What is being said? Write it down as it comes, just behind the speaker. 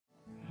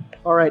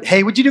All right.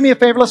 Hey, would you do me a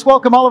favor? Let's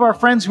welcome all of our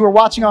friends who are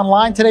watching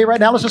online today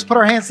right now. Let's just put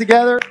our hands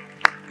together.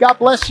 God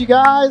bless you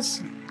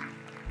guys.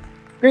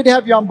 Great to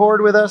have you on board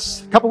with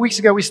us. A couple weeks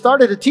ago, we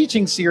started a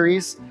teaching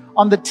series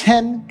on the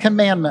 10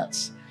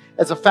 Commandments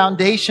as a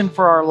foundation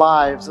for our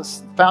lives, a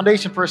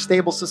foundation for a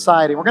stable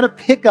society. We're going to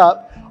pick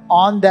up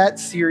on that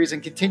series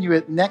and continue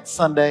it next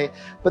Sunday.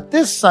 But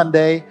this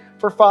Sunday,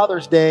 for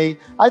Father's Day,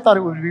 I thought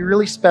it would be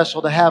really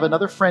special to have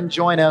another friend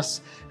join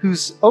us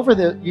who's over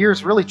the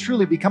years really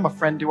truly become a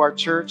friend to our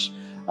church.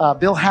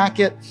 Bill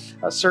Hackett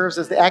serves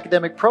as the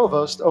academic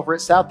provost over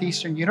at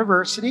Southeastern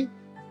University.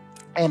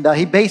 And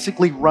he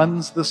basically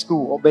runs the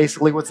school,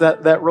 basically what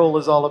that role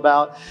is all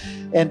about.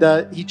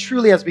 And he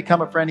truly has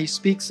become a friend. He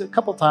speaks a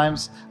couple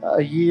times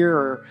a year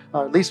or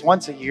at least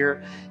once a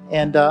year.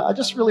 And I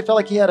just really felt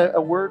like he had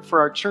a word for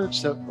our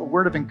church, a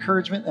word of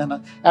encouragement.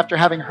 And after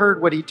having heard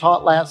what he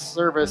taught last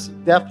service,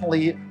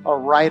 definitely a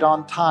right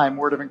on time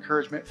word of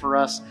encouragement for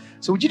us.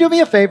 So would you do me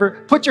a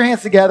favor? Put your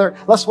hands together.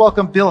 Let's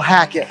welcome Bill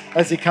Hackett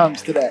as he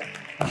comes today.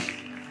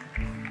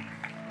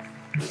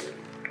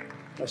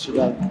 Bless you,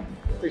 Doug.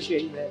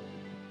 Appreciate you, man.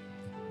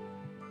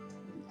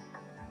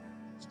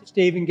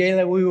 Steve and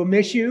Gayla, we will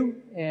miss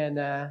you,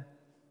 and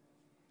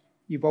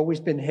you've always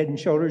been head and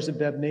shoulders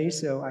above me,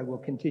 so I will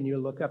continue to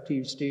look up to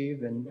you,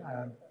 Steve. And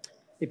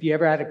if you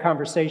ever had a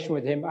conversation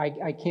with him,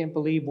 I can't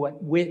believe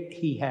what wit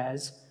he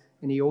has,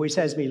 and he always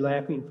has me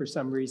laughing for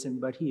some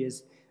reason, but he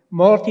is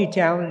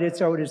multi-talented,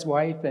 so is his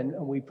wife, and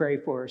we pray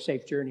for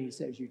safe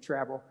journeys as you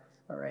travel.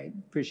 All right,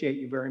 appreciate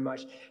you very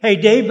much. Hey,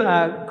 Dave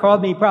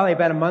called me probably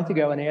about a month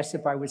ago and asked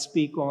if I would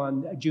speak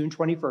on June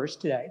 21st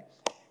today.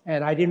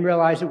 And I didn't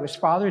realize it was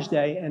Father's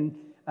Day. And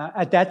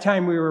at that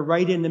time, we were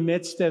right in the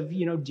midst of,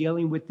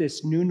 dealing with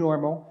this new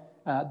normal.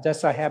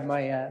 Thus, I have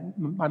my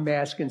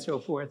mask and so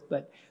forth.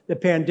 But the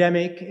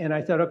pandemic, and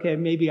I thought, okay,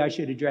 maybe I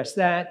should address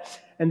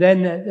that. And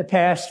then the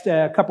past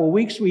couple of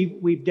weeks,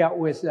 we've dealt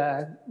with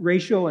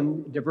racial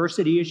and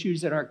diversity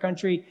issues in our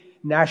country,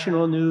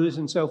 national news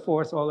and so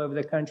forth all over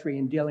the country,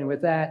 and dealing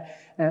with that.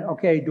 And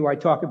okay, do I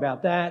talk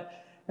about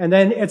that? And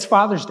then it's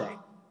Father's Day.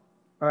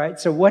 All right,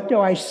 so what do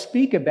I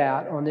speak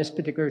about on this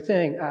particular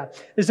thing?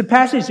 There's a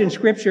passage in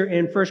Scripture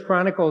in 1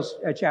 Chronicles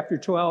chapter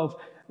 12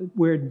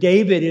 where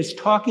David is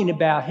talking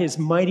about his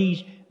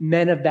mighty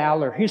men of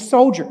valor, his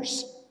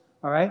soldiers,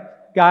 all right,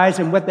 guys,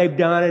 and what they've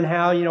done and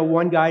how,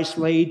 one guy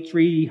slayed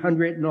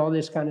 300 and all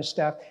this kind of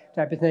stuff,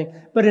 type of thing.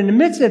 But in the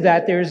midst of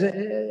that, there's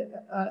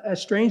a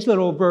strange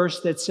little verse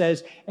that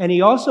says, and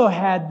he also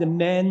had the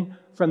men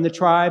from the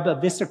tribe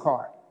of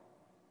Issachar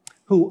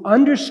who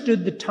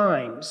understood the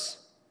times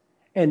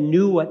and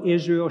knew what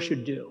Israel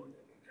should do.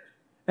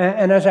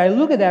 And as I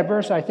look at that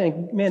verse, I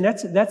think, man,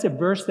 that's a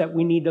verse that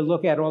we need to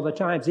look at all the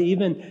time. So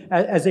even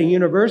as a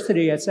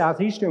university at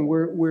Southeastern,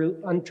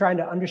 we're trying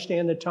to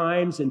understand the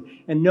times and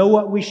know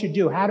what we should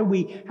do. How do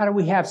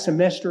we have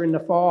semester in the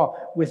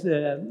fall with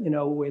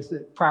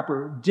the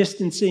proper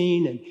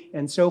distancing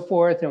and so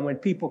forth? And when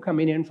people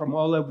coming in from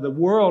all over the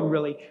world,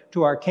 really,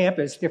 to our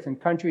campus,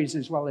 different countries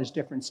as well as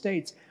different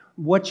states,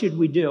 what should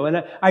we do?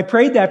 And I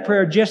prayed that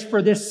prayer just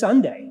for this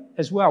Sunday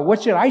as well.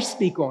 What should I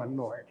speak on,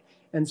 Lord?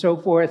 And so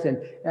forth. And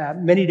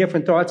many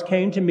different thoughts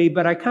came to me,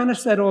 but I kind of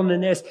settled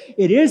on this.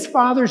 It is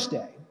Father's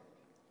Day.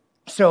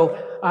 So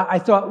I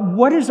thought,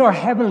 what is our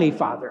Heavenly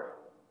Father?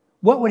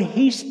 What would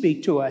He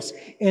speak to us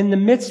in the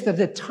midst of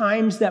the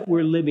times that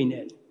we're living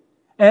in?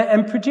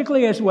 And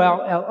particularly as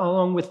well,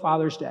 along with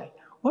Father's Day,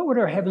 what would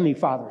our Heavenly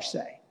Father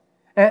say?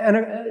 And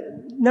a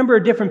number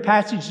of different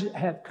passages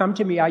have come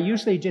to me. I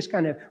usually just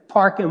kind of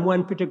park in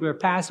one particular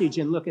passage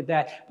and look at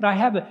that. But I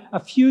have a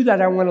few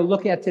that I want to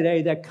look at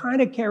today that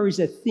kind of carries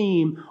a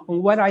theme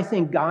on what I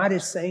think God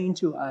is saying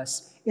to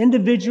us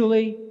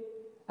individually,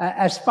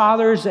 as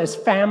fathers, as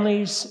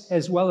families,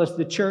 as well as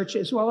the church,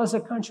 as well as a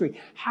country.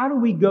 How do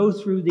we go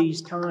through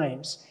these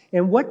times?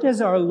 And what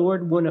does our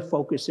Lord want to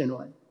focus in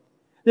on?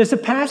 There's a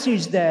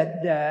passage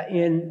that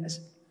in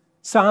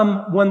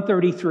Psalm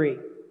 133.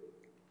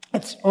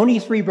 It's only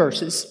 3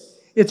 verses.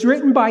 It's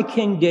written by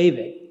King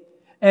David,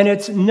 and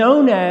it's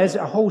known as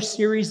a whole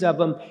series of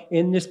them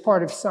in this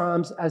part of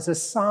Psalms as a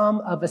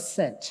Psalm of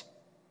Ascent.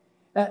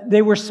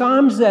 They were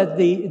Psalms that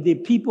the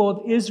people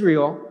of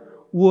Israel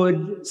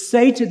would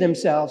say to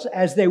themselves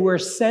as they were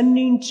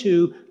ascending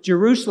to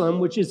Jerusalem,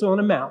 which is on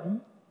a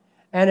mountain,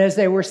 and as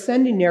they were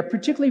ascending there,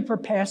 particularly for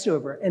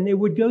Passover, and they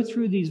would go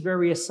through these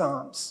various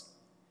Psalms.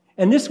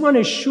 And this one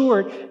is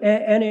short,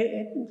 and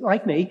it,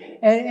 like me,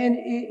 and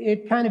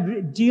it kind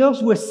of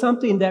deals with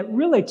something that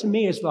really, to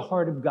me, is the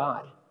heart of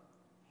God.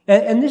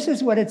 And this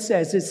is what it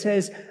says. It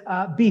says,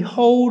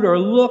 behold or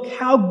look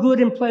how good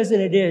and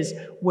pleasant it is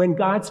when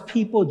God's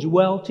people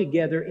dwell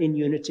together in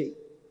unity.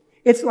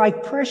 It's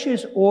like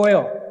precious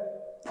oil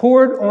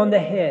poured on the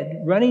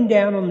head, running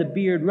down on the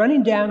beard,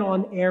 running down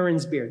on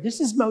Aaron's beard.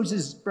 This is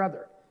Moses'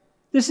 brother.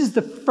 This is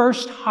the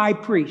first high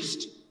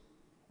priest.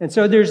 And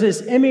so there's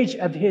this image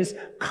of his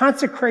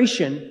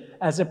consecration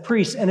as a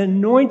priest, an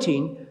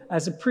anointing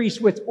as a priest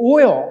with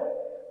oil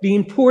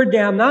being poured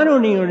down not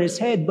only on his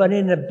head, but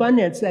in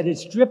abundance that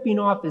is dripping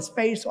off his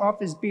face, off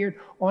his beard,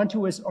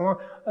 onto his arm,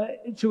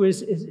 to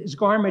his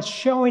garments,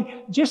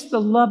 showing just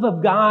the love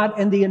of God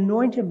and the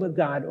anointing of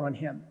God on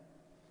him.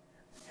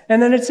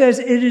 And then it says,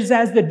 it is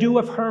as the dew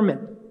of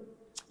Hermon.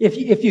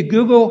 If you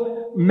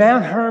Google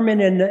Mount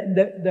Hermon and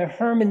the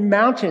Hermon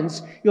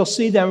Mountains, you'll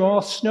see them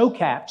all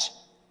snow-capped.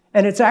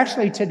 And it's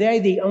actually today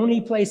the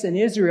only place in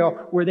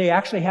Israel where they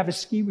actually have a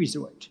ski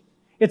resort.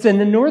 It's in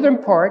the northern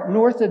part,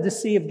 north of the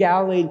Sea of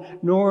Galilee,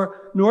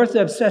 north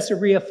of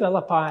Caesarea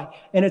Philippi,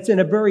 and it's in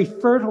a very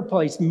fertile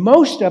place.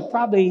 Most of,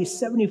 probably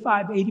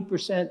 75,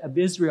 80% of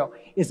Israel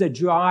is a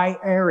dry,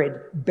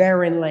 arid,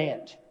 barren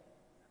land.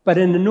 But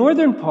in the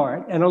northern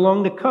part and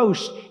along the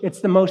coast,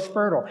 it's the most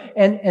fertile.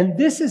 And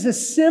this is a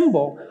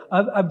symbol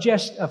of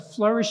just a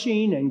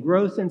flourishing and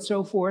growth and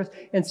so forth.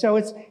 And so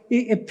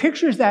it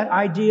pictures that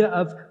idea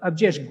of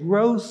just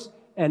growth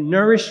and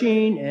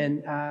nourishing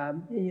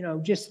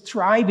and, just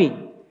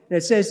thriving. And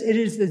it says, it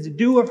is the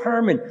dew of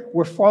Hermon.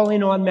 We're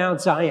falling on Mount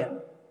Zion.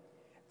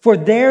 For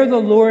there the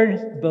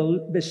Lord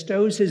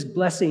bestows his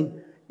blessing,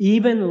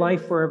 even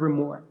life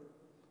forevermore.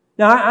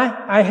 Now,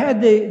 I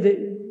had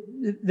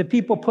the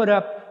people put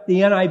up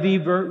the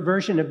NIV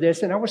version of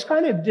this, and I was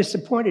kind of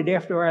disappointed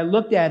after I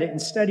looked at it and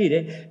studied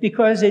it,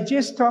 because it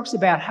just talks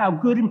about how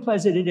good and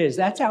pleasant it is.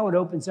 That's how it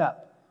opens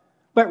up.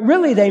 But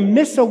really, they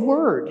miss a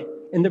word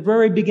in the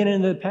very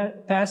beginning of the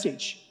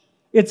passage.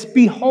 It's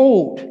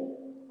behold,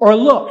 or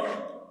look.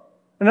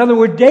 In other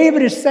words,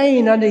 David is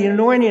saying under the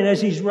anointing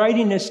as he's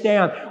writing this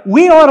down,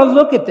 we ought to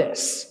look at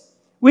this.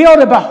 We ought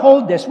to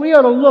behold this. We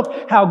ought to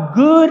look how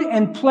good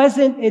and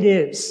pleasant it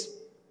is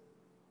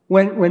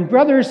when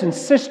brothers and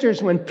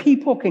sisters, when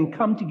people can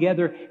come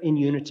together in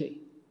unity.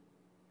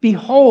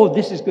 Behold,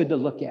 this is good to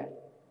look at.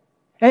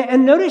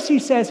 And notice he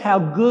says how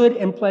good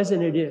and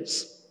pleasant it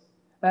is.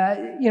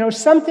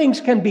 Some things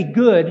can be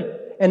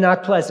good and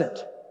not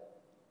pleasant.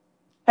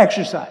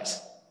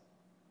 Exercise.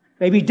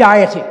 Maybe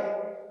dieting.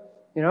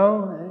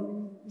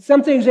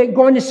 Some things like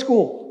going to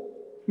school.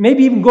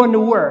 Maybe even going to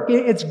work.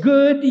 It's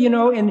good,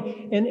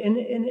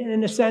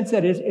 in the sense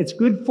that it's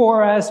good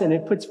for us and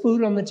it puts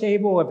food on the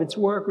table if it's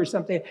work or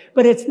something,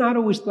 but it's not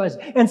always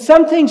pleasant. And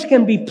some things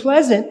can be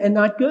pleasant and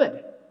not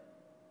good.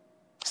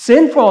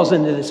 Sin falls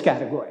into this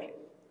category.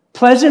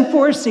 Pleasant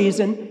for a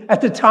season.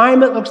 At the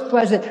time it looks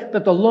pleasant,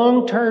 but the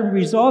long-term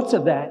results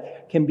of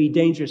that can be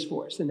dangerous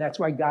for us. And that's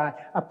why God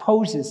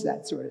opposes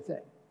that sort of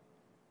thing.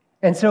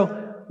 And so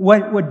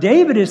what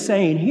David is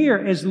saying here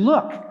is,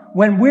 look,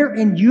 when we're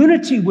in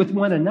unity with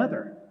one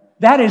another,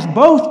 that is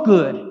both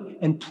good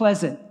and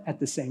pleasant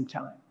at the same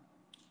time.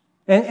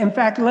 And in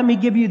fact, let me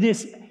give you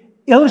this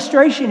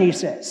illustration, he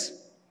says.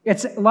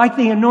 It's like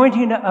the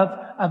anointing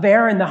of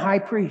Aaron, the high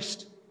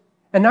priest.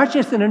 And not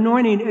just an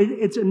anointing,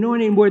 it's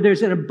anointing where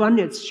there's an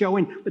abundance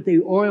showing with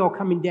the oil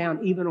coming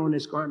down even on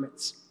his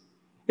garments.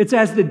 It's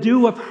as the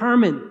dew of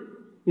Hermon,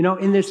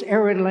 in this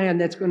arid land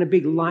that's going to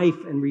be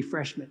life and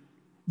refreshment.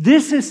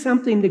 This is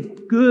something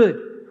that's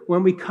good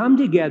when we come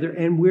together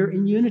and we're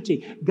in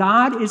unity.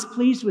 God is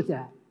pleased with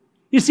that.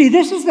 You see,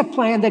 this is the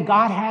plan that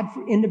God had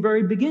in the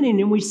very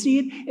beginning, and we see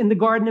it in the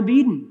Garden of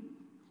Eden.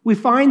 We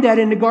find that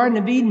in the Garden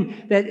of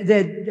Eden that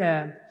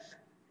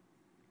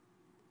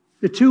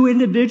the two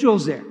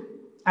individuals there,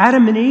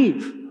 Adam and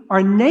Eve,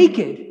 are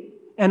naked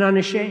and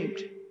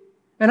unashamed.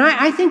 And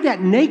I think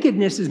that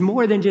nakedness is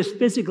more than just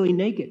physically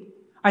naked.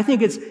 I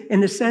think it's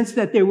in the sense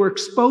that they were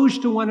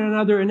exposed to one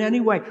another in any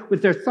way,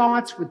 with their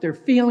thoughts, with their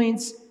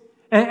feelings.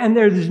 And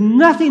there's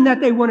nothing that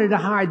they wanted to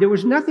hide. There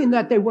was nothing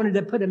that they wanted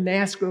to put a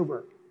mask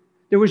over.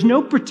 There was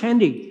no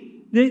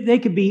pretending. They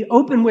could be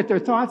open with their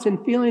thoughts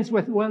and feelings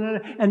with one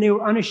another, and they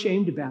were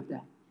unashamed about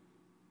that.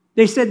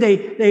 They said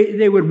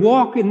they would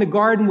walk in the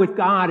garden with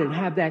God and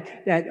have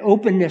that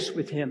openness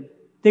with him.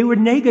 They were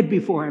naked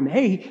before him.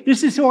 Hey,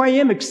 this is who I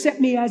am. Accept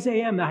me as I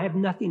am. I have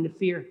nothing to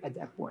fear at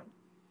that point.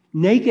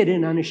 Naked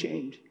and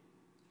unashamed.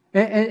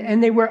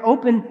 And they were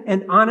open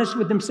and honest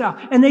with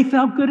themselves. And they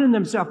felt good in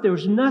themselves. There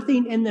was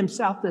nothing in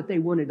themselves that they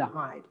wanted to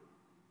hide.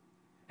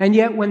 And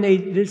yet when they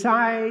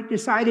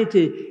decided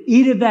to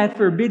eat of that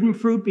forbidden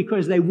fruit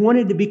because they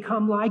wanted to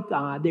become like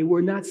God, they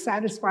were not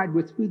satisfied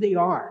with who they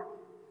are.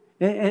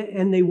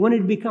 And they wanted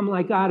to become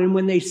like God. And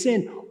when they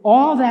sinned,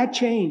 all that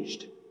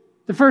changed.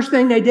 The first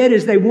thing they did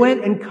is they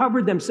went and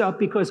covered themselves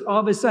because all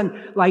of a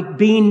sudden, like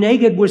being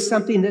naked was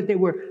something that they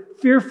were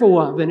fearful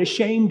of and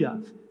ashamed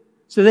of.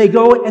 So they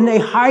go and they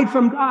hide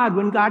from God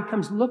when God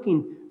comes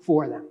looking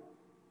for them.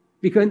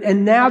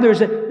 And now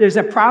there's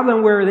a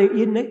problem where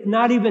they're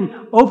not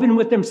even open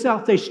with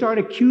themselves. They start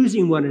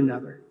accusing one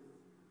another.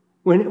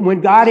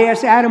 When God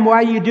asked Adam,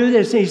 why do you do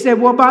this? And he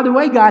said, well, by the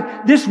way,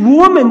 God, this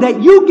woman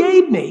that you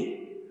gave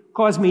me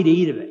caused me to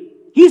eat of it.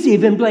 He's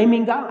even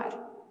blaming God.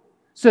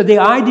 So the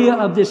idea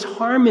of this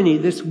harmony,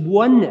 this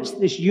oneness,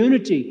 this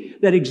unity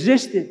that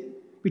existed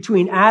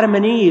between Adam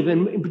and Eve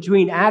and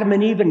between Adam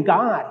and Eve and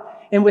God,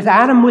 and with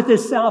Adam with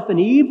himself and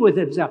Eve with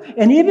himself,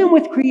 and even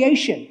with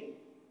creation.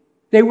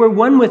 They were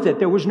one with it.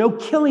 There was no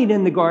killing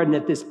in the garden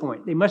at this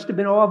point. They must have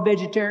been all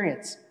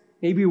vegetarians.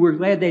 Maybe we're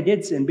glad they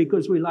did sin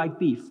because we like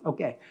beef.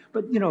 Okay.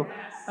 But,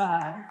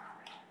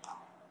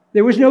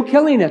 there was no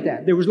killing at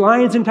that. There was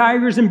lions and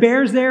tigers and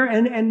bears there,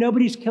 and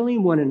nobody's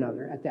killing one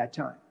another at that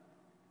time.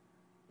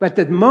 But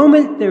the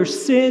moment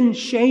there's sin,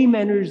 shame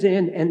enters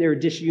in, and they're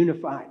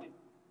disunified.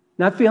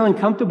 Not feeling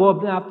comfortable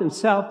about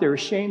themselves, they're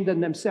ashamed of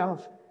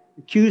themselves,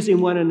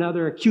 accusing one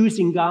another,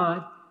 accusing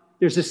God.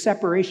 There's a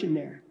separation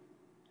there.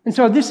 And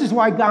so this is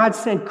why God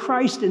sent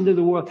Christ into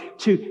the world,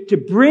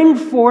 to bring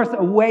forth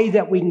a way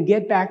that we can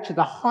get back to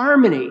the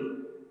harmony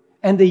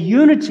and the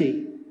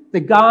unity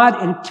that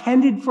God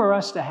intended for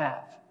us to have.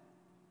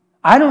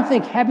 I don't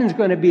think heaven's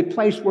going to be a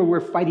place where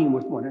we're fighting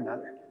with one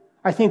another.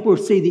 I think we'll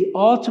see the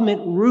ultimate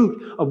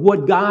root of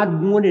what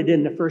God wanted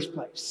in the first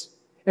place.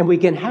 And we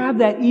can have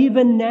that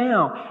even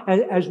now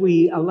as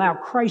we allow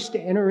Christ to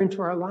enter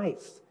into our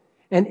life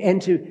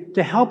and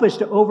to help us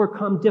to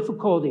overcome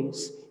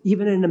difficulties,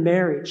 even in a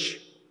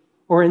marriage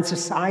or in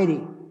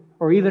society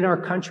or even our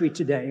country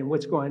today and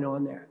what's going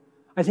on there.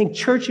 I think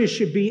churches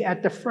should be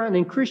at the front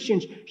and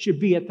Christians should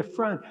be at the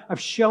front of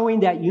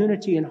showing that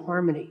unity and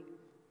harmony.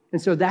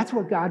 And so that's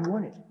what God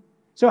wanted.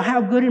 So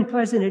how good and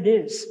pleasant it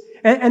is.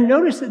 And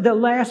notice that the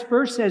last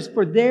verse says,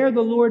 for there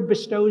the Lord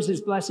bestows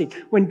his blessing.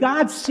 When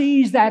God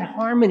sees that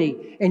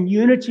harmony and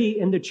unity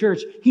in the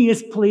church, he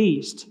is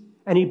pleased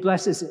and he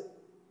blesses it.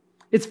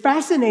 It's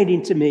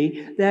fascinating to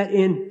me that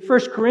in 1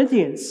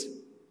 Corinthians,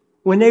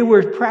 when they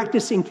were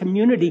practicing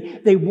community,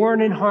 they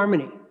weren't in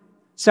harmony.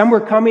 Some were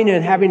coming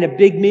and having a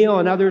big meal,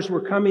 and others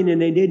were coming and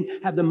they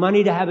didn't have the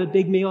money to have a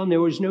big meal, and there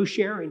was no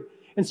sharing.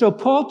 And so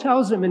Paul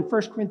tells them in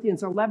 1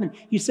 Corinthians 11,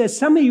 he says,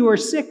 some of you are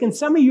sick and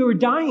some of you are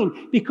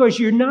dying because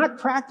you're not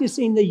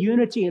practicing the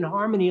unity and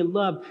harmony and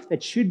love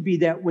that should be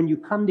that when you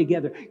come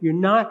together. You're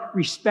not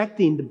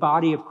respecting the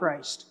body of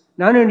Christ.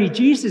 Not only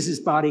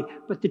Jesus' body,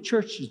 but the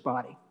church's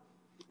body.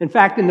 In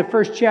fact, in the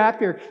first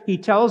chapter, he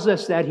tells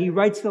us that he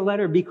writes the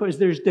letter because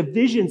there's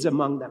divisions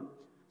among them.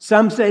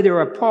 Some say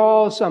they're of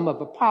Paul, some of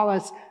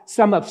Apollos,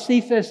 some of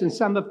Cephas, and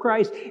some of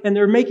Christ. And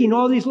they're making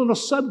all these little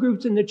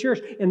subgroups in the church,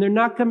 and they're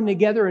not coming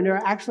together, and they're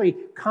actually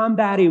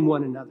combating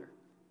one another.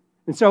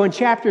 And so in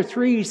chapter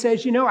 3, he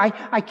says,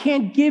 I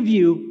can't give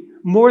you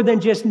more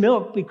than just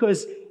milk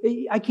because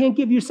I can't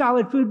give you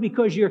solid food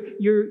because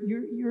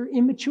you're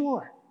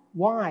immature.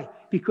 Why?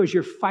 Because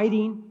you're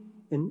fighting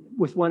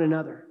with one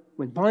another.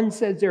 When one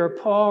says they're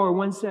of Paul or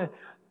one says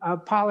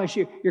Apollos,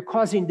 you're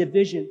causing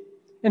division.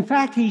 In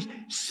fact, he's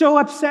so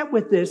upset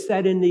with this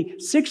that in the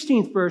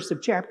 16th verse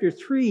of chapter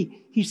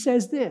 3, he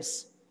says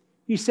this.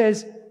 He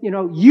says,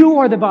 you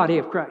are the body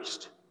of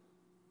Christ.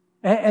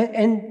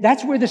 And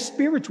that's where the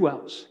Spirit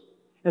dwells.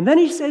 And then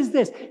he says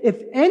this,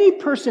 if any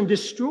person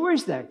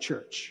destroys that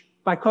church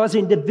by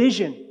causing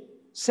division,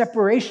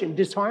 separation,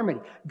 disharmony,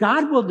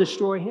 God will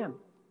destroy him.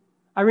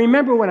 I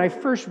remember when I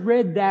first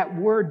read that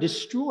word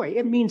destroy,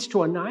 it means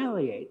to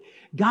annihilate.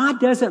 God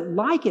doesn't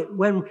like it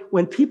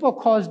when people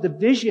cause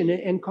division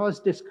and cause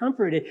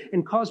discomfort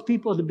and cause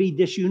people to be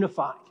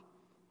disunified.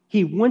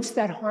 He wants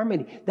that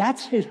harmony.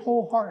 That's his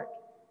whole heart.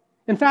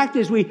 In fact,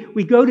 as we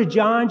go to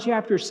John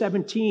chapter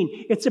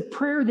 17, it's a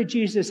prayer that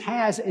Jesus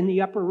has in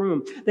the upper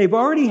room. They've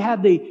already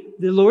had the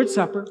Lord's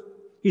Supper.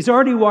 He's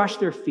already washed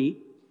their feet.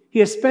 He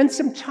has spent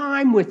some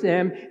time with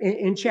them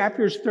in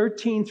chapters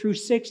 13 through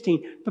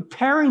 16,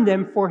 preparing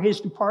them for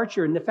his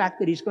departure and the fact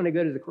that he's going to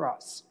go to the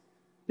cross.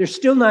 They're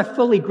still not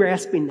fully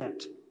grasping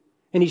that.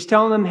 And he's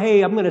telling them,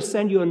 hey, I'm going to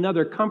send you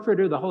another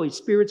comforter. The Holy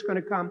Spirit's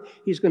going to come.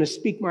 He's going to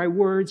speak my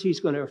words. He's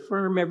going to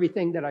affirm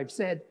everything that I've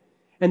said.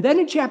 And then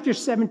in chapter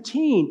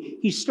 17,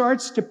 he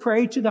starts to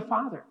pray to the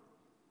Father.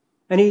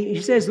 And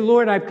he says,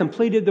 Lord, I've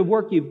completed the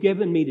work you've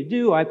given me to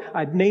do.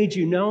 I've made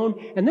you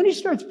known. And then he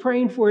starts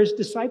praying for his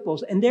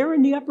disciples. And they're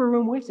in the upper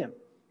room with him.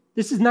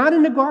 This is not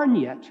in the garden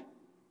yet.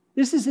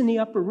 This is in the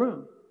upper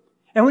room.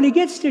 And when he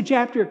gets to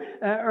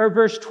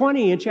verse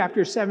 20 in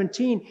chapter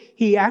 17,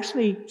 he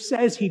actually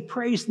says he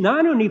prays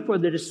not only for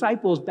the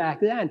disciples back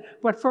then,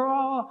 but for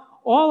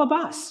all of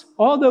us,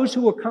 all those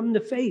who will come to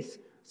faith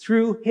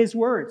through his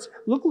words.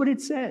 Look what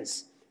it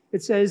says.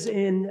 It says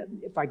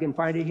if I can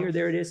find it here,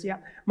 there it is. Yeah.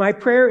 My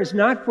prayer is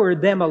not for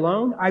them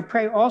alone. I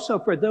pray also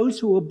for those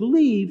who will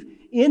believe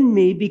in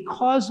me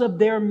because of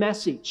their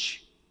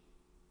message.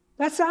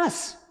 That's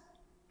us.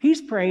 He's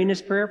praying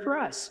this prayer for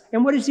us.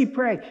 And what does he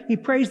pray? He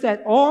prays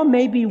that all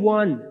may be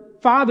one.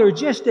 Father,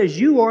 just as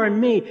you are in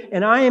me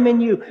and I am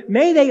in you,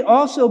 may they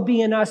also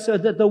be in us so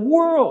that the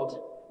world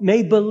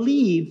may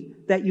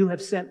believe that you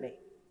have sent me.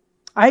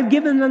 I have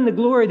given them the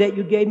glory that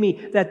you gave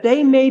me, that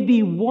they may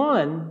be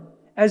one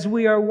as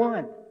we are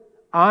one.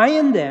 I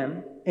and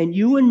them and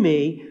you and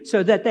me,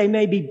 so that they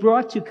may be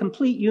brought to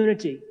complete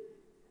unity.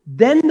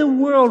 Then the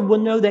world will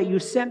know that you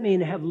sent me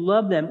and have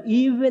loved them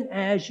even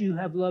as you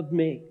have loved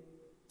me.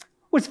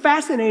 What's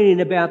fascinating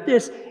about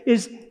this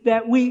is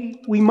that we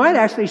might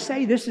actually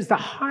say this is the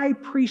high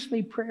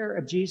priestly prayer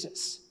of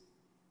Jesus.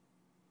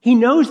 He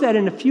knows that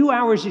in a few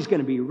hours he's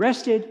going to be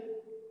arrested,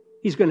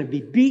 he's going to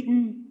be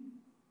beaten,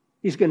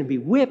 he's going to be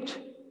whipped,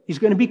 he's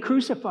going to be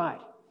crucified.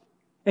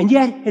 And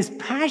yet his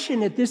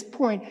passion at this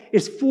point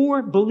is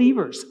for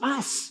believers,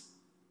 us.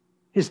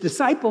 His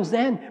disciples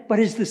then, but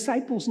his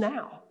disciples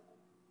now.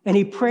 And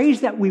he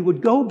prays that we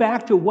would go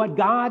back to what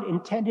God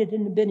intended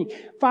in the beginning.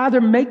 Father,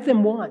 make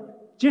them one.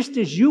 Just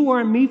as you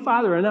are in me,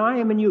 Father, and I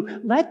am in you.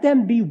 Let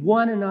them be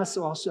one in us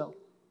also.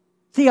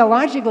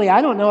 Theologically,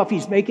 I don't know if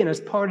he's making us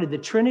part of the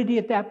Trinity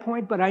at that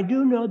point, but I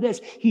do know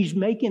this. He's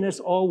making us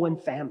all one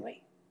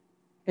family.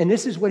 And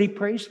this is what he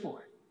prays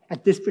for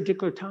at this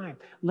particular time.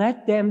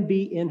 Let them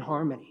be in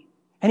harmony.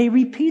 And he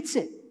repeats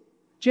it.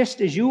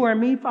 Just as you are in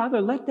me, Father,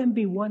 let them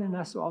be one in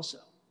us also.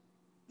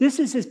 This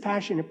is his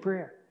passionate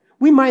prayer.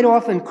 We might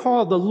often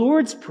call the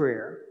Lord's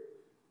Prayer,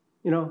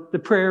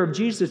 the prayer of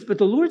Jesus, but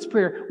the Lord's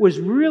Prayer was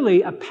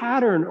really a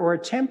pattern or a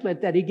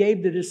template that he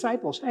gave the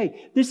disciples.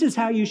 Hey, this is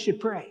how you should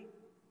pray.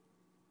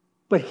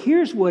 But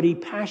here's what he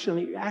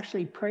passionately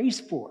actually prays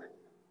for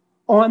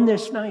on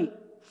this night,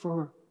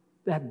 for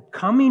that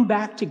coming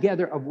back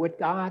together of what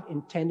God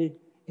intended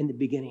in the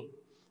beginning,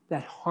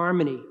 that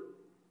harmony,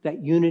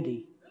 that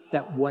unity,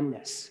 that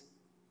oneness.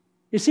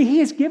 You see, he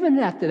has given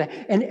that to that.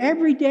 And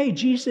every day,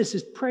 Jesus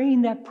is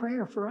praying that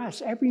prayer for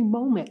us, every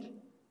moment,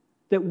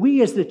 that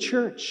we as the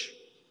church,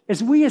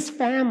 as we as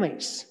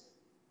families,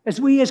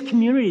 as we as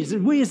communities,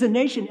 as we as a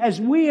nation,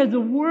 as we as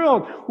the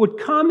world would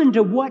come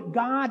into what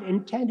God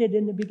intended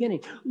in the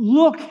beginning.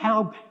 Look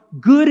how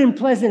good and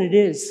pleasant it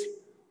is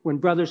when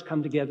brothers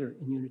come together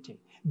in unity.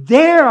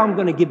 There I'm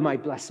going to give my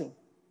blessing.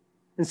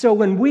 And so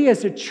when we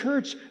as a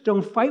church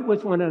don't fight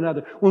with one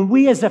another, when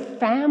we as a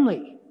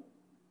family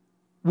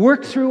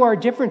work through our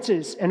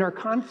differences and our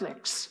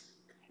conflicts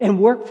and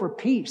work for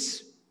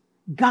peace,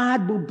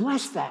 God will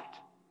bless that.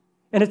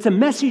 And it's a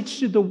message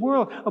to the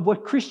world of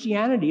what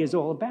Christianity is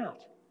all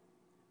about.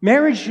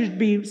 Marriage should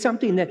be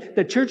something that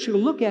the church should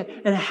look at.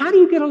 And how do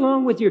you get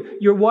along with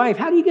your wife?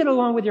 How do you get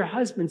along with your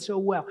husband so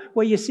well?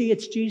 Well, you see,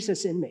 it's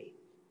Jesus in me.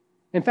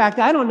 In fact,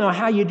 I don't know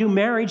how you do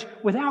marriage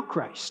without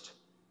Christ.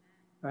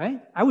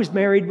 Right? I was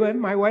married with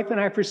my wife and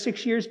I for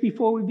 6 years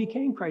before we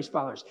became Christ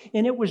followers.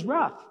 And it was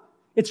rough.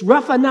 It's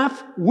rough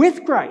enough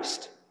with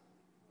Christ.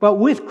 But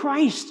with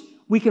Christ,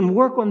 we can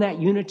work on that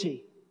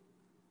unity.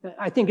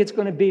 I think it's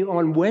going to be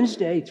on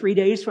Wednesday, 3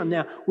 days from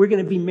now, we're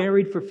going to be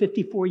married for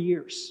 54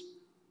 years.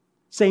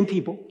 Same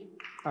people.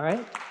 All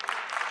right?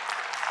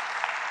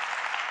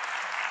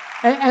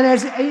 And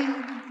as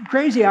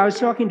crazy, I was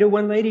talking to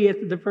one lady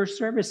at the first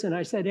service, and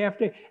I said,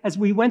 as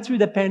we went through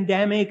the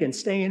pandemic and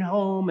staying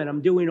home, and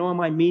I'm doing all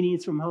my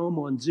meetings from home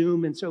on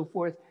Zoom and so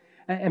forth,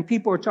 and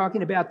people are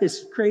talking about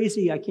this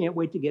crazy, I can't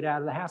wait to get out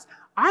of the house.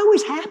 I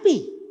was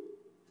happy.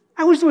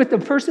 I was with the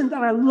person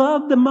that I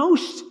loved the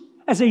most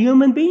as a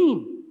human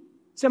being.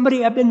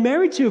 Somebody I've been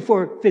married to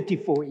for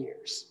 54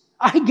 years.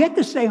 I get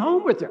to stay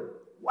home with her.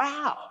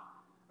 Wow.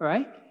 All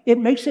right? It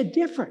makes a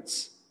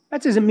difference.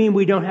 That doesn't mean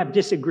we don't have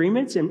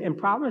disagreements and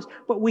problems,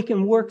 but we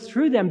can work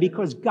through them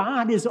because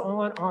God is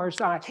on our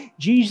side.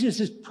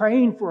 Jesus is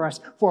praying for us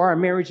for our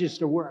marriages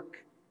to work.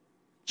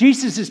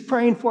 Jesus is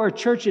praying for our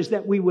churches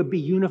that we would be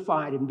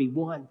unified and be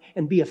one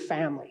and be a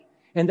family,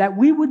 and that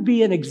we would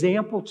be an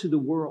example to the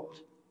world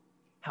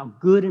how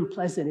good and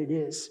pleasant it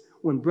is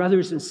when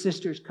brothers and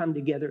sisters come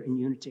together in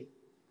unity.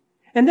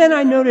 And then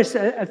I noticed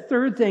a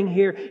third thing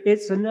here.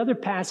 It's another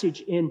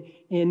passage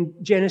in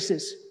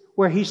Genesis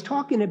where he's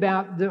talking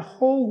about the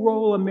whole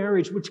role of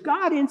marriage, which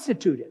God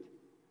instituted.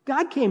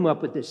 God came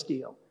up with this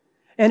deal.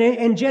 And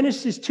in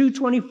Genesis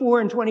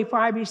 2:24 and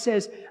 25, he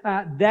says,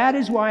 that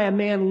is why a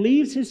man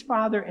leaves his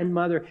father and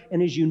mother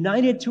and is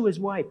united to his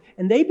wife,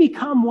 and they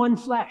become one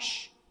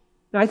flesh.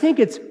 Now, I think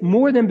it's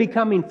more than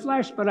becoming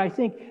flesh, but I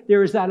think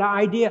there is that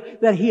idea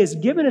that he has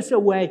given us a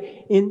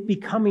way in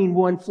becoming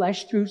one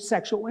flesh through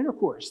sexual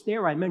intercourse.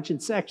 There, I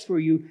mentioned sex for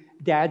you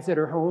dads that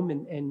are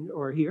home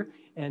or here,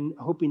 and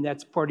hoping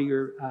that's part of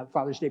your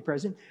Father's Day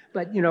present.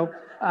 But,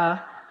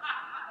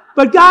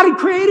 but God had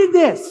created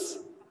this.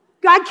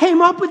 God came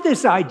up with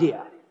this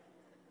idea.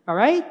 All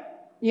right?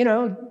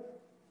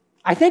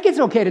 I think it's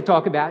okay to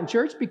talk about in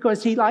church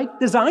because he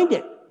designed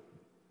it.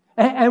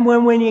 And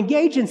when we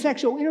engage in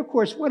sexual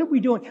intercourse, what are we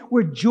doing?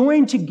 We're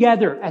joined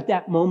together at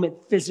that moment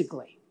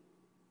physically.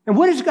 And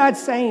what is God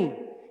saying?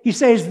 He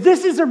says,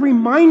 this is a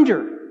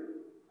reminder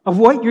of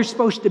what you're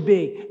supposed to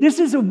be. This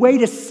is a way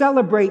to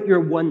celebrate your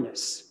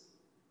oneness.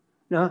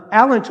 Now,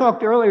 Alan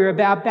talked earlier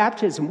about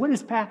baptism. What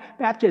is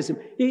baptism?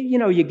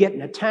 You get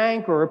in a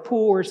tank or a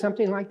pool or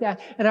something like that.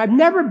 And I've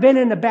never been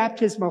in a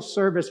baptismal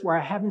service where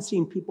I haven't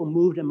seen people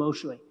moved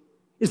emotionally.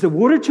 Is the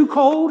water too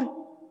cold?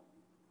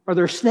 Are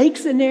there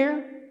snakes in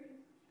there?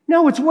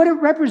 No, it's what it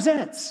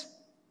represents.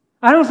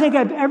 I don't think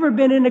I've ever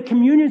been in a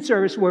communion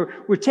service where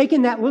we're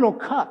taking that little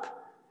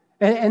cup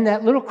and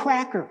that little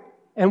cracker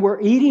and we're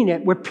eating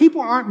it, where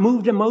people aren't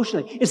moved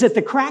emotionally. Is it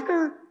the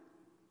cracker?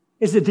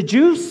 Is it the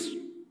juice?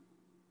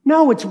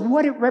 No, it's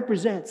what it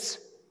represents.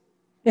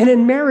 And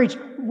in marriage,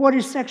 what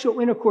is sexual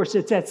intercourse?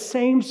 It's that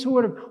same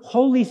sort of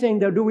holy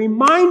thing to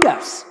remind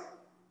us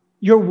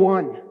you're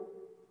one.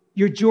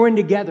 You're joined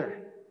together.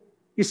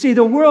 You see,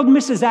 the world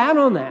misses out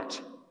on that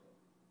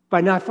by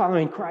not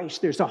following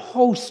Christ. There's a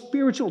whole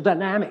spiritual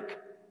dynamic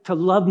to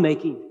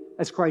lovemaking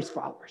as Christ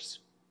followers.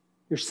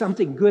 There's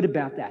something good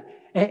about that.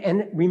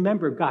 And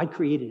remember, God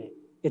created it.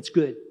 It's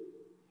good.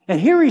 And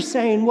here he's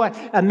saying what?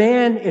 A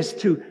man is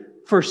to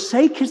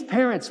forsake his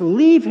parents,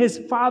 leave his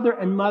father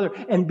and mother,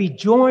 and be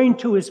joined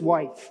to his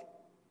wife.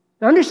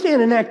 Now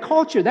understand, in that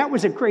culture, that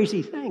was a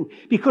crazy thing,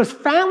 because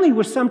family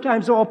was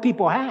sometimes all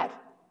people had.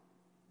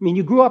 I mean,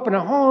 you grew up in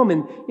a home,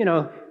 and,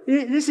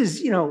 this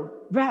is,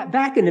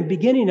 back in the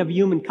beginning of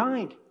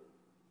humankind.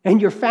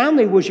 And your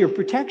family was your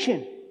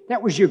protection.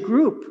 That was your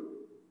group.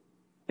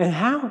 And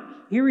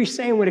here he's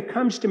saying when it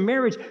comes to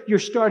marriage, you're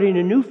starting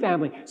a new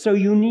family. So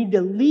you need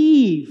to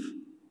leave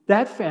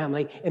that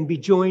family and be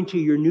joined to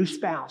your new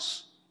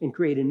spouse and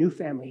create a new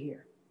family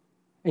here.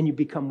 And you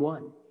become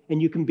one. And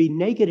you can be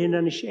naked and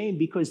unashamed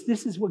because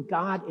this is what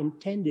God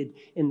intended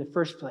in the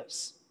first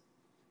place.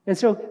 And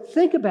so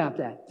think about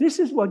that. This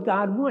is what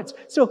God wants.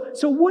 So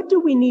what do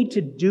we need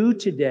to do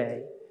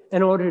today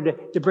in order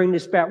to bring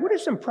this back? What are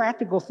some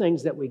practical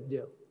things that we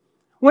do?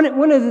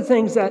 One of the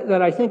things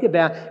that I think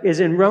about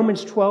is in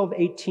Romans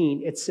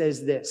 12:18, it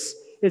says this.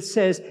 It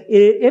says,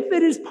 if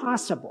it is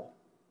possible,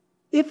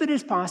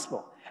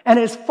 and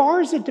as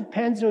far as it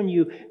depends on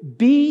you,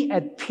 be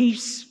at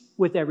peace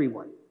with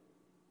everyone.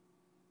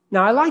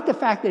 Now, I like the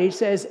fact that he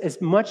says,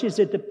 as much as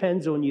it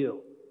depends on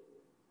you.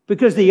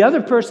 Because the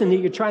other person that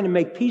you're trying to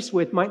make peace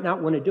with might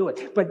not want to do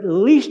it. But at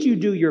least you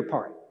do your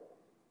part.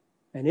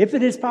 And if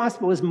it is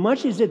possible, as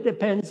much as it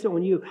depends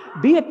on you,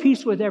 be at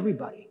peace with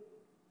everybody.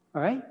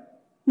 All right?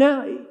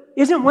 Now,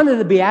 isn't one of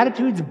the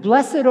Beatitudes,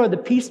 blessed are the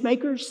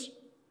peacemakers?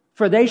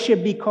 For they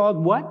should be called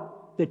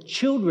what? The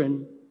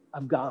children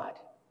of God.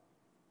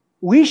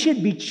 We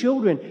should be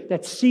children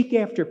that seek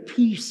after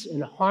peace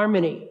and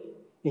harmony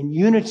and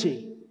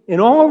unity in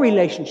all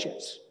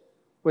relationships,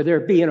 whether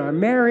it be in our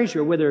marriage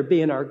or whether it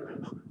be in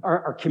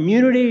our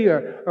community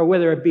or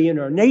whether it be in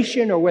our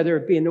nation or whether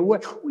it be in the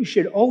world. We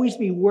should always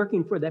be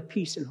working for that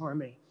peace and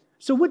harmony.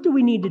 So what do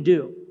we need to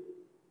do?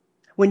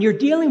 When you're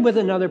dealing with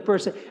another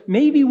person,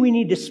 maybe we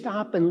need to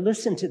stop and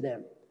listen to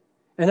them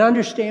and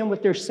understand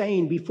what they're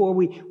saying before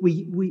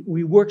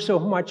we work so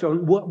much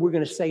on what we're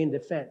going to say in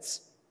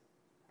defense.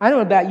 I don't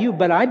know about you,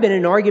 but I've been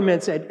in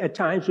arguments at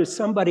times with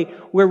somebody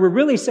where we're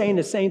really saying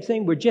the same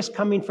thing. We're just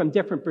coming from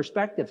different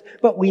perspectives,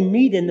 but we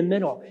meet in the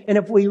middle. And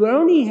if we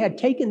only had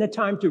taken the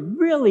time to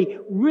really,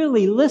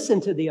 really listen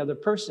to the other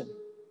person,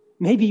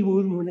 maybe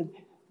we wouldn't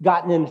have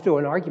gotten into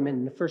an argument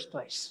in the first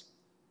place.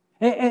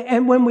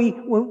 And when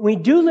we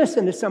do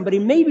listen to somebody,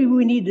 maybe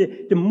we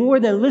need to more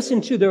than listen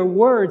to their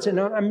words.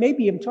 And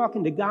maybe I'm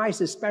talking to guys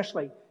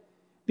especially,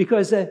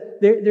 because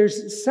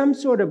there's some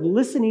sort of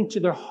listening to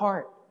their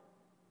heart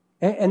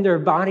and their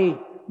body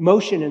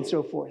motion and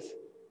so forth.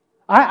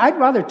 I'd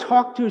rather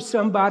talk to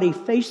somebody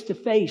face to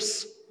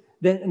face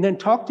than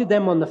talk to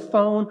them on the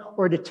phone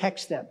or to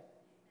text them,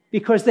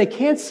 because they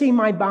can't see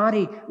my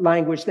body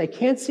language. They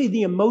can't see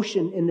the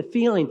emotion and the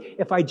feeling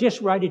if I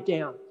just write it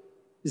down.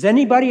 Has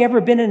anybody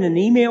ever been in an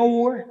email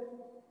war?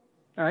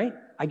 All right.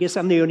 I guess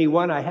I'm the only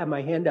one. I have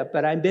my hand up,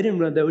 but I've been in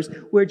one of those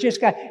where it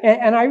just got,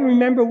 and I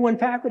remember one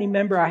faculty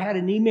member I had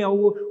an email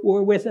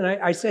war with, and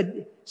I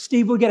said,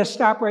 Steve, we got to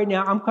stop right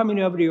now. I'm coming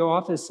over to your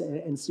office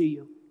and see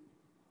you.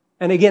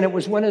 And again, it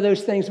was one of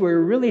those things where we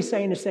were really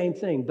saying the same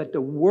thing, but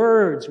the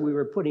words we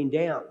were putting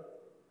down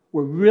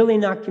were really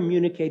not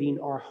communicating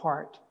our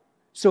heart.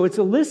 So it's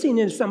a listening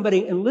to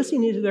somebody and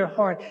listening to their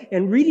heart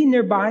and reading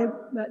their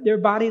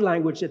body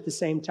language at the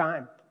same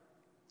time.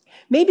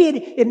 Maybe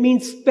it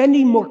means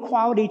spending more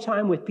quality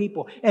time with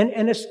people,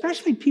 and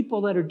especially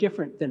people that are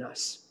different than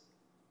us.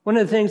 One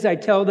of the things I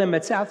tell them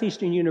at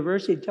Southeastern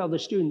University, I tell the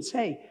students,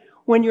 hey,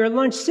 when you're at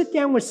lunch, sit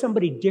down with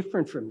somebody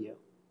different from you.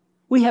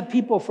 We have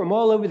people from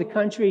all over the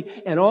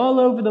country and all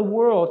over the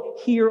world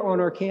here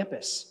on our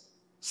campus.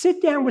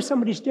 Sit down with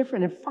somebody who's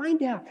different and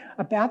find out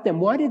about them.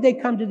 Why did they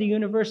come to the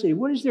university?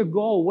 What is their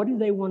goal? What do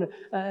they want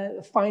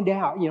to find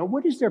out?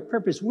 What is their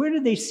purpose? Where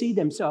do they see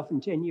themselves in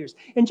 10 years?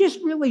 And just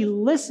really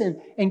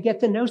listen and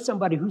get to know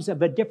somebody who's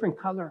of a different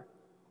color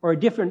or a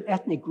different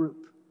ethnic group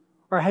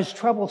or has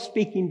trouble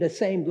speaking the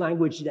same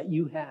language that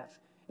you have.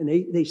 And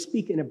they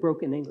speak in a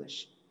broken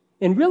English.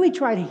 And really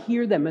try to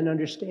hear them and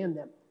understand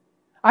them.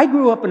 I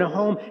grew up in a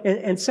home,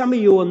 and some of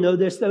you will know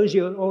this, those of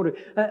you who are older.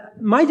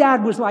 My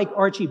dad was like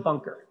Archie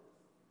Bunker.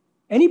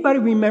 Anybody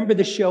remember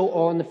the show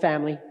All in the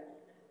Family?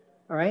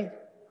 All right?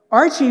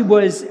 Archie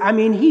was,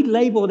 he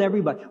labeled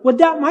everybody. Well,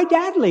 my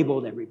dad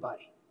labeled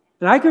everybody.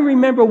 And I can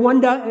remember one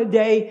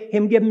day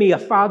him giving me a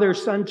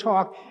father-son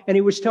talk, and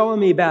he was telling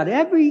me about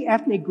every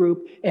ethnic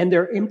group and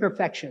their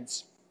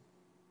imperfections.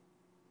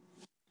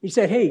 He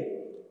said, hey,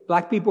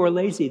 black people are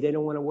lazy. They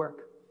don't want to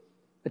work.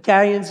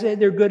 Italians,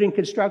 they're good in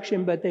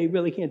construction, but they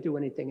really can't do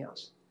anything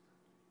else.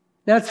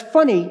 Now, it's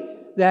funny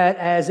that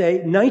as a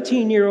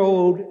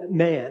 19-year-old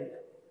man,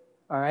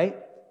 all right,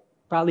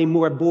 probably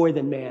more boy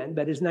than man,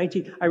 but as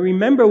 19, I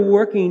remember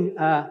working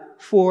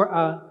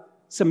for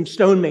some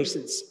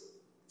stonemasons,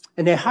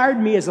 and they hired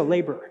me as a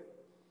laborer.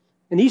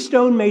 And these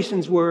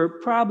stonemasons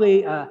were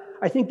probably,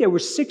 I think they were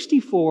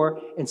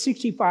 64 and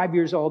 65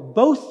 years old.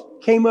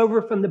 Both came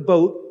over from the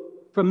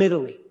boat from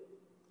Italy.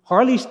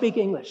 Hardly speak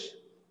English.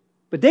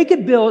 But they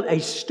could build a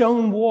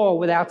stone wall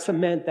without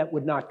cement that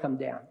would not come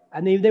down.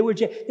 I mean, they would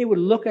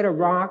look at a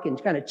rock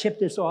and kind of chip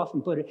this off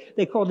and put it,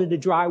 they called it a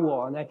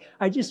drywall. And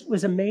I just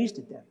was amazed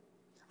at them.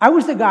 I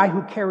was the guy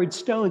who carried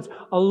stones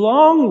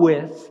along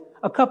with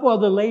a couple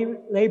of the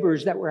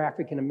laborers that were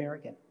African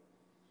American.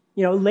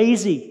 You know,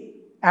 lazy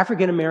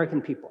African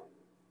American people.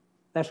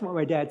 That's what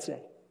my dad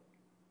said.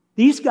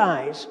 These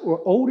guys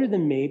were older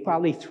than me,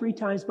 probably 3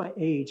 times my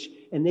age,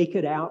 and they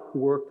could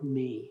outwork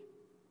me.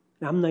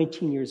 And I'm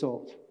 19 years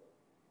old.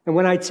 And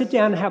when I'd sit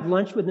down and have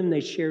lunch with them, they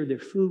shared their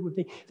food with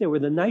me. They were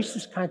the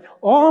nicest kind.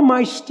 All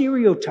my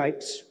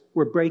stereotypes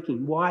were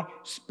breaking. Why?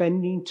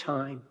 Spending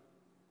time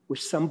with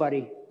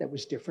somebody that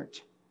was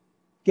different.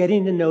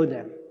 Getting to know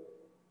them.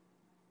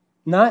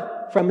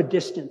 Not from a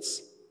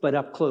distance, but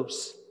up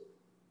close.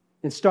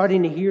 And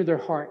starting to hear their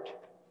heart.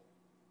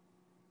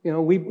 You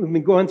know, we've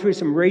been going through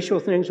some racial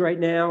things right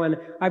now, and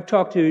I've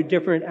talked to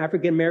different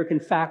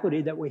African-American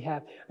faculty that we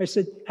have. I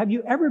said, have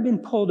you ever been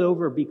pulled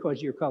over because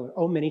of your color?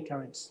 Oh, many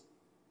times.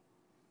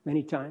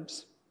 Many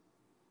times.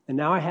 And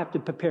now I have to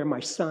prepare my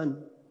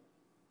son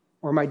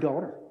or my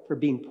daughter for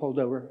being pulled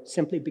over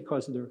simply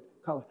because of their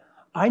color.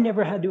 I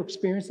never had to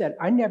experience that.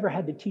 I never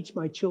had to teach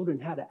my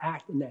children how to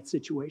act in that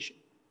situation.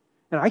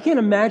 And I can't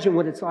imagine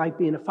what it's like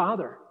being a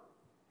father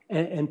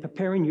and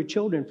preparing your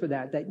children for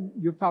that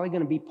you're probably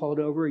going to be pulled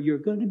over, or you're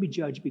going to be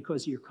judged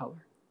because of your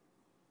color,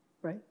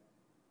 right?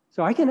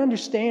 So I can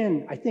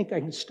understand, I think I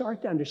can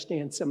start to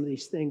understand some of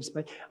these things,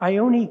 but I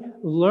only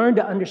learn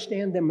to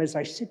understand them as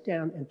I sit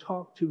down and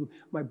talk to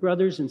my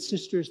brothers and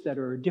sisters that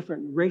are a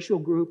different racial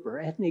group or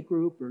ethnic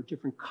group or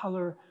different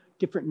color,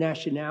 different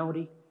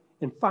nationality,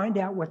 and find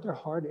out what their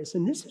heart is.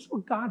 And this is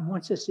what God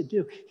wants us to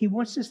do. He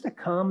wants us to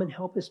come and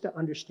help us to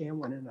understand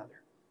one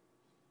another.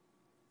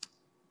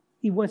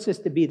 He wants us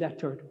to be that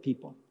sort of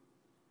people.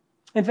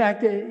 In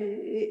fact,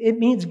 it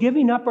means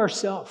giving up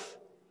ourselves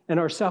and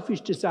our selfish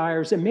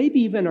desires and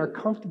maybe even our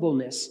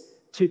comfortableness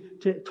to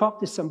talk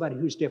to somebody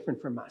who's different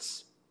from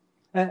us.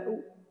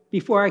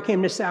 Before I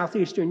came to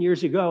Southeastern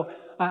years ago,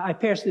 I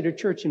pastored a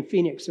church in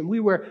Phoenix, and we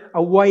were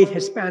a white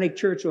Hispanic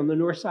church on the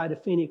north side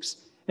of Phoenix.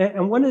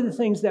 And one of the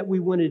things that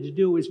we wanted to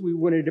do is we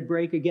wanted to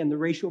break, again, the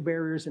racial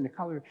barriers and the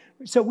color.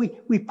 So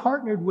we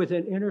partnered with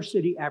an inner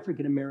city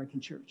African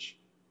American church.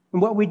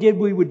 And what we did,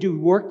 we would do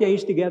work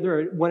days together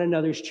at one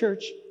another's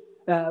church.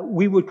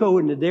 We would go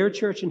into their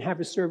church and have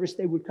a service.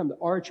 They would come to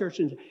our church.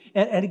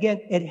 And again,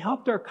 it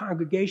helped our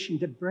congregation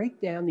to break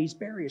down these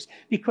barriers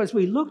because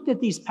we looked at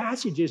these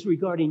passages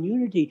regarding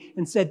unity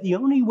and said the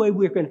only way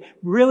we're going to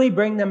really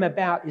bring them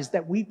about is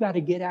that we've got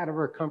to get out of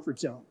our comfort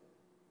zone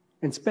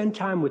and spend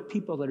time with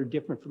people that are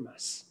different from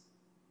us.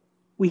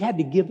 We had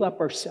to give up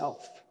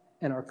ourselves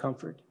and our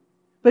comfort.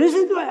 But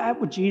isn't that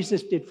what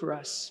Jesus did for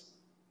us?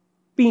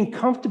 Being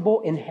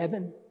comfortable in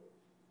heaven,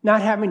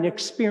 not having to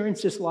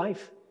experience this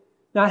life,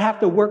 not have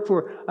to work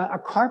for a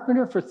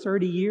carpenter for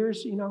 30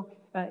 years,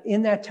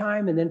 in that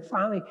time, and then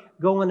finally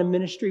go on a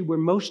ministry where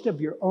most of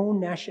your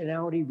own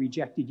nationality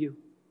rejected you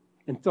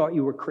and thought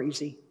you were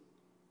crazy.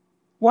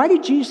 Why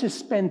did Jesus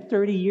spend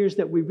 30 years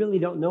that we really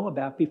don't know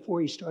about before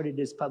he started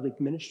his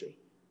public ministry?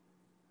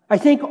 I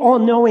think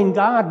all-knowing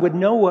God would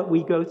know what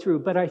we go through,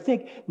 but I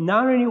think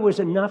not only was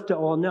enough to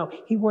all know,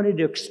 he wanted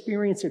to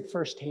experience it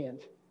firsthand.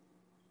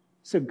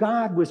 So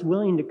God was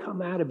willing to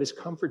come out of his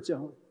comfort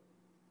zone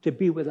to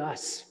be with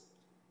us,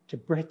 to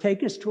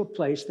take us to a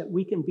place that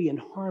we can be in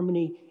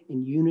harmony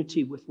and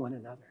unity with one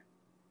another.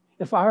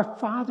 If our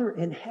Father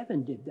in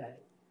heaven did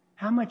that,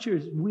 how much are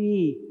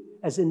we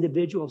as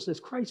individuals, as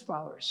Christ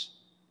followers,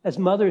 as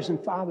mothers and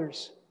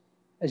fathers,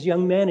 as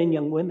young men and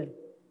young women,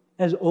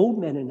 as old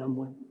men and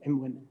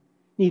women,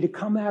 need to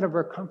come out of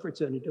our comfort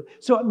zone and do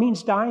it. So it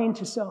means dying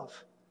to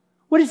self.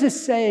 What does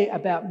this say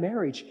about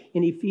marriage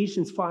in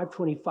Ephesians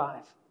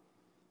 5:25?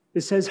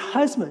 It says,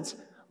 husbands,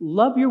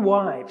 love your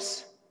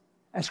wives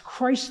as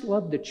Christ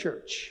loved the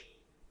church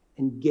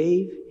and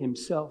gave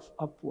himself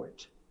up for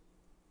it.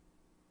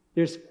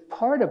 There's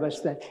part of us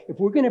that if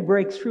we're going to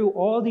break through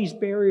all these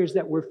barriers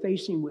that we're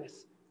facing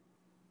with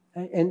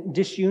and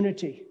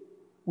disunity,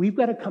 we've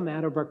got to come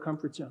out of our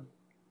comfort zone.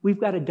 We've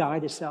got to die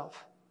to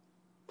self.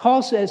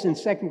 Paul says in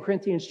 2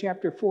 Corinthians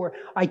chapter 4,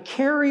 I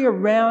carry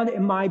around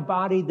in my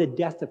body the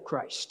death of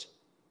Christ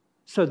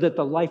so that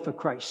the life of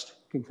Christ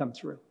can come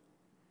through.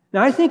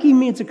 Now, I think he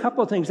means a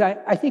couple of things.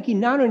 I think he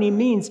not only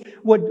means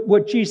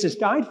what Jesus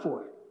died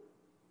for,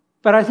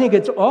 but I think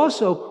it's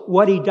also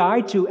what he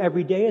died to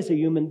every day as a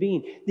human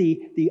being,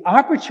 the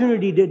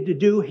opportunity to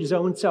do his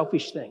own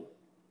selfish thing.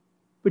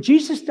 But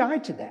Jesus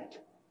died to that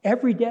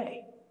every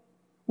day.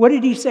 What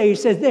did he say? He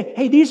says,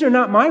 hey, these are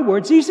not my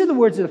words. These are the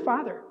words of the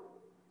Father.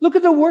 Look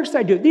at the works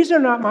I do. These are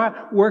not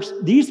my works.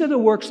 These are the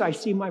works I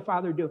see my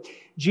Father do.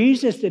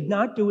 Jesus did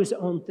not do his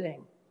own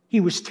thing.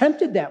 He was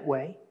tempted that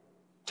way.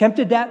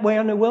 Tempted that way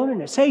on the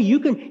wilderness. Hey, you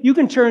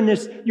can turn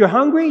this, you're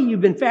hungry,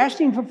 you've been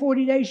fasting for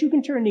 40 days, you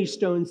can turn these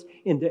stones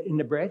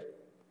into bread.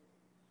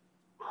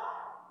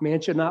 Man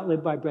shall not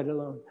live by bread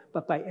alone,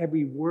 but by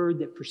every word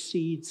that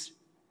proceeds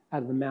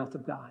out of the mouth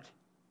of God.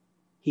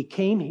 He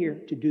came here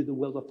to do the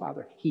will of the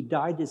Father. He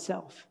died to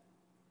self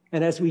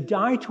And as we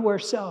die to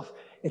ourselves,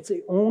 it's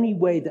the only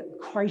way that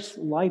Christ's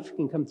life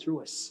can come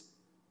through us.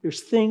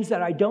 There's things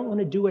that I don't want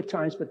to do at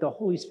times, but the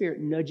Holy Spirit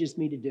nudges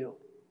me to do.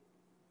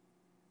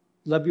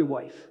 Love your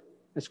wife,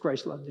 as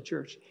Christ loved the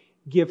church.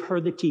 Give her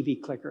the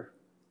TV clicker.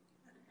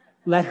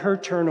 Let her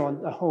turn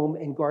on the home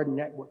and garden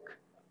network.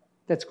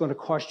 That's going to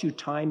cost you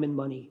time and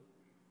money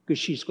because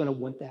she's going to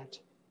want that.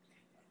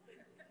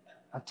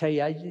 I'll tell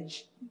you,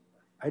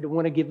 I don't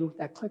want to give her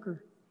that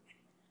clicker,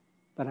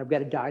 but I've got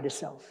to die to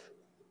self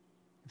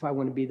if I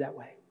want to be that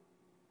way.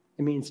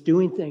 It means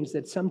doing things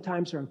that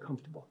sometimes are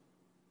uncomfortable,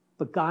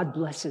 but God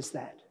blesses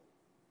that.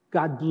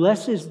 God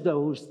blesses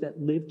those that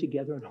live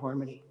together in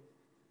harmony.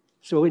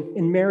 So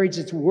in marriage,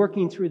 it's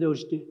working through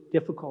those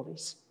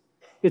difficulties.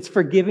 It's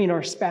forgiving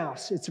our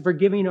spouse. It's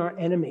forgiving our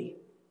enemy.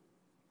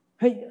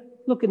 Hey,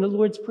 look in the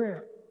Lord's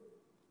Prayer.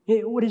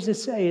 What does it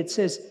say? It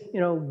says,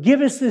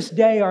 give us this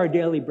day our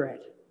daily bread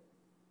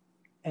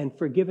and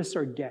forgive us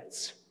our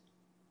debts.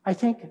 I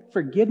think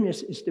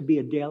forgiveness is to be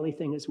a daily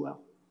thing as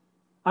well.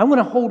 I want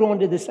to hold on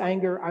to this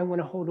anger. I want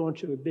to hold on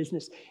to a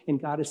business.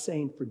 And God is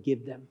saying,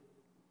 forgive them.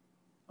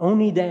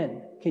 Only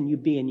then can you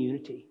be in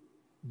unity.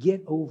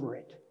 Get over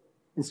it.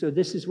 And so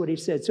this is what he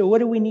said. So what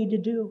do we need to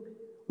do?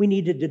 We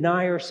need to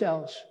deny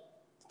ourselves,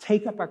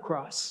 take up our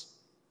cross.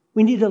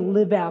 We need to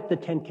live out the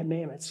 10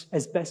 Commandments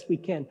as best we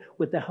can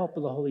with the help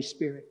of the Holy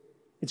Spirit.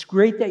 It's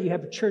great that you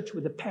have a church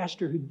with a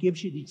pastor who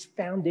gives you these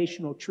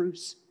foundational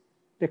truths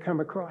that come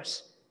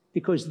across,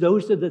 because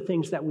those are the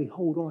things that we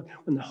hold on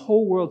when the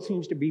whole world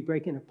seems to be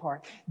breaking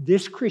apart.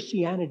 This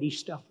Christianity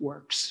stuff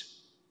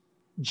works.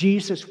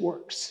 Jesus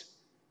works.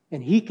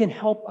 And he can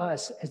help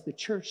us as the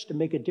church to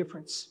make a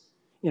difference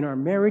in our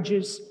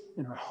marriages,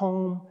 in our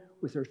home,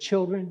 with our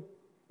children,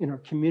 in our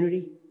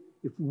community.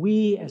 If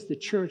we as the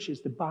church,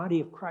 as the body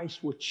of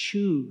Christ, will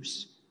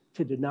choose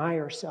to deny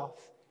ourselves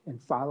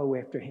and follow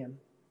after him.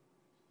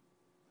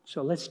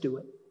 So let's do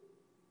it.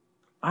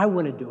 I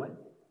want to do it.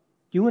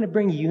 Do you want to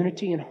bring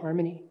unity and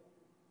harmony?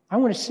 I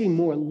want to see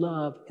more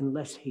love and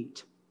less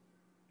hate.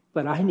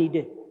 But I need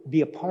to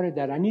be a part of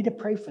that. I need to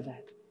pray for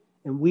that.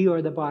 And we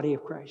are the body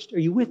of Christ. Are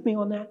you with me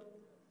on that?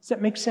 Does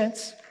that make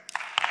sense?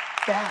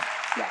 Yeah.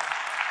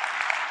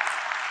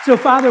 So,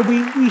 Father,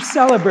 we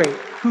celebrate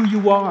who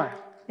you are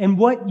and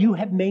what you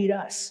have made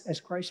us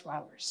as Christ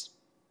followers.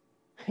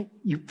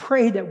 You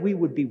pray that we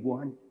would be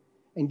one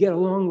and get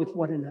along with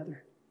one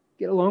another,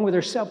 get along with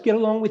ourselves, get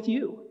along with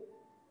you.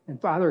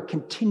 And, Father,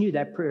 continue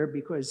that prayer,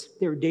 because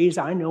there are days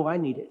I know I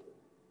need it.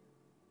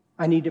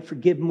 I need to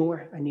forgive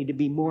more. I need to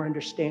be more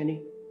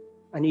understanding.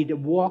 I need to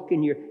walk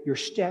in your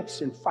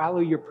steps and follow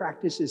your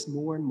practices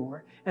more and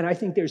more. And I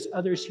think there's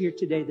others here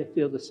today that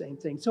feel the same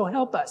thing. So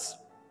help us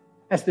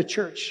as the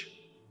church,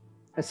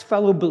 as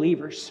fellow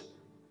believers,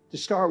 to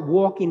start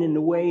walking in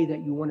the way that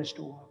you want us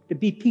to walk, to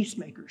be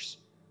peacemakers,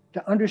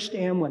 to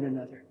understand one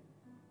another,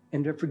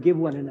 and to forgive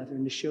one another,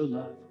 and to show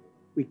love.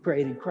 We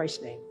pray it in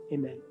Christ's name.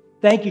 Amen.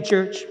 Thank you,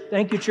 church.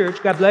 Thank you,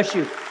 church. God bless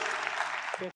you.